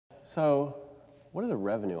So, what does a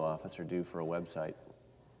revenue officer do for a website?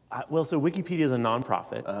 Well, so Wikipedia is a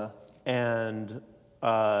nonprofit, and it's...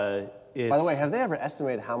 By the way, have they ever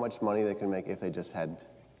estimated how much money they can make if they just had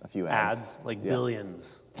a few ads? Ads, like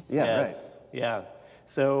billions. Yeah, yes. Right. Yeah.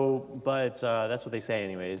 So, but that's what they say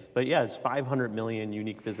anyways. But yeah, it's 500 million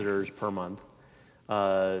unique visitors per month.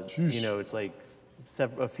 You know, it's like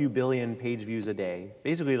a few billion page views a day.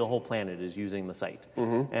 Basically, the whole planet is using the site,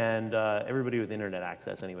 and everybody with internet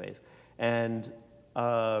access, anyways. And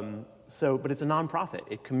so, but it's a nonprofit.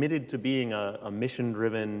 It committed to being a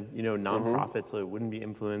mission-driven, you know, nonprofit, so it wouldn't be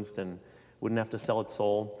influenced and wouldn't have to sell its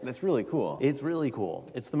soul. That's really cool. It's really cool.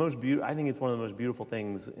 It's the most I think it's one of the most beautiful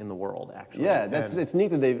things in the world, actually. Yeah, it's neat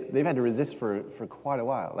that they've had to resist for quite a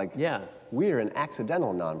while. Like, yeah, we're an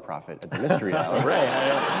accidental nonprofit at the Mystery Hour. Right.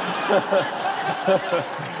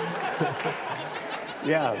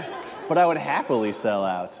 Yeah. But I would happily sell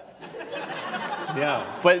out. Yeah.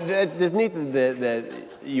 But it's neat that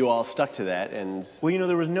you all stuck to that. And well, you know,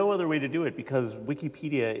 there was no other way to do it because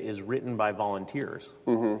Wikipedia is written by volunteers.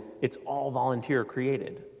 It's all volunteer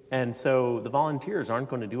created. And so the volunteers aren't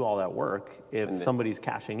going to do all that work if somebody's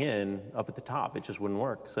cashing in up at the top. It just wouldn't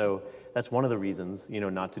work. So that's one of the reasons, you know,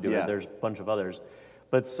 not to do it. There's a bunch of others.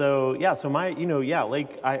 But so, yeah, so my, you know, yeah,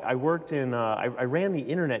 like I worked in, I ran the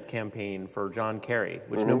internet campaign for John Kerry,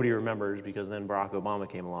 which nobody remembers because then Barack Obama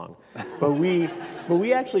came along. But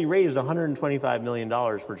we actually raised $125 million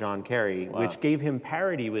for John Kerry, which gave him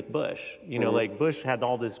parity with Bush. You know, like Bush had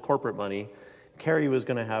all this corporate money. Kerry was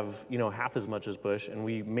going to have, you know, half as much as Bush, and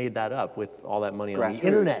we made that up with all that money on the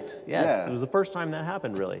internet. Yes, it was the first time that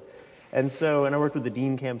happened, really. And so, and I worked with the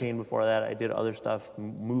Dean campaign before that. I did other stuff,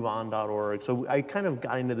 MoveOn.org. So I kind of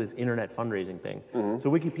got into this internet fundraising thing.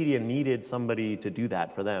 So Wikipedia needed somebody to do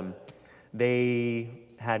that for them. They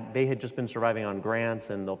had just been surviving on grants,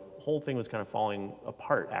 and the whole thing was kind of falling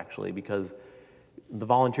apart, actually, because the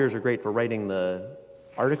volunteers are great for writing the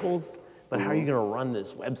articles, but how are you going to run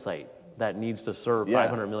this website that needs to serve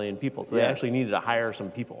 500 million people? So they actually needed to hire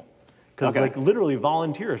some people. Because like literally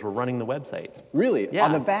volunteers were running the website. Really? Yeah.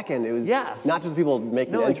 On the back end, it was not just people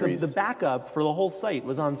making entries. Like the backup for the whole site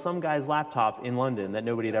was on some guy's laptop in London that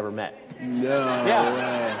nobody had ever met. No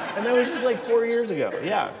way. And that was just like 4 years ago.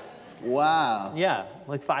 Yeah. Wow. Yeah,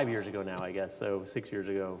 like 5 years ago now, I guess. So 6 years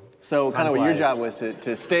ago. So kind of what your job was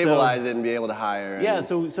to stabilize it and be able to hire. Yeah.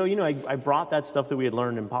 So you know, I brought that stuff that we had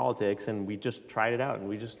learned in politics, and we just tried it out, and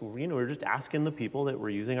we just, you know, we were just asking the people that were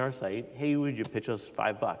using our site, hey, would you pitch us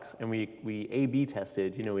 $5? And we A/B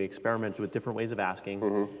tested. You know, we experimented with different ways of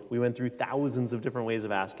asking. We went through thousands of different ways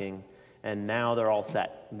of asking. And now they're all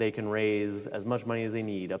set. They can raise as much money as they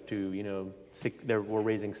need, up to, you know, we're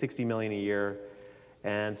raising $60 million a year.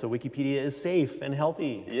 And so Wikipedia is safe and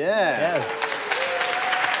healthy. Yeah. Yes.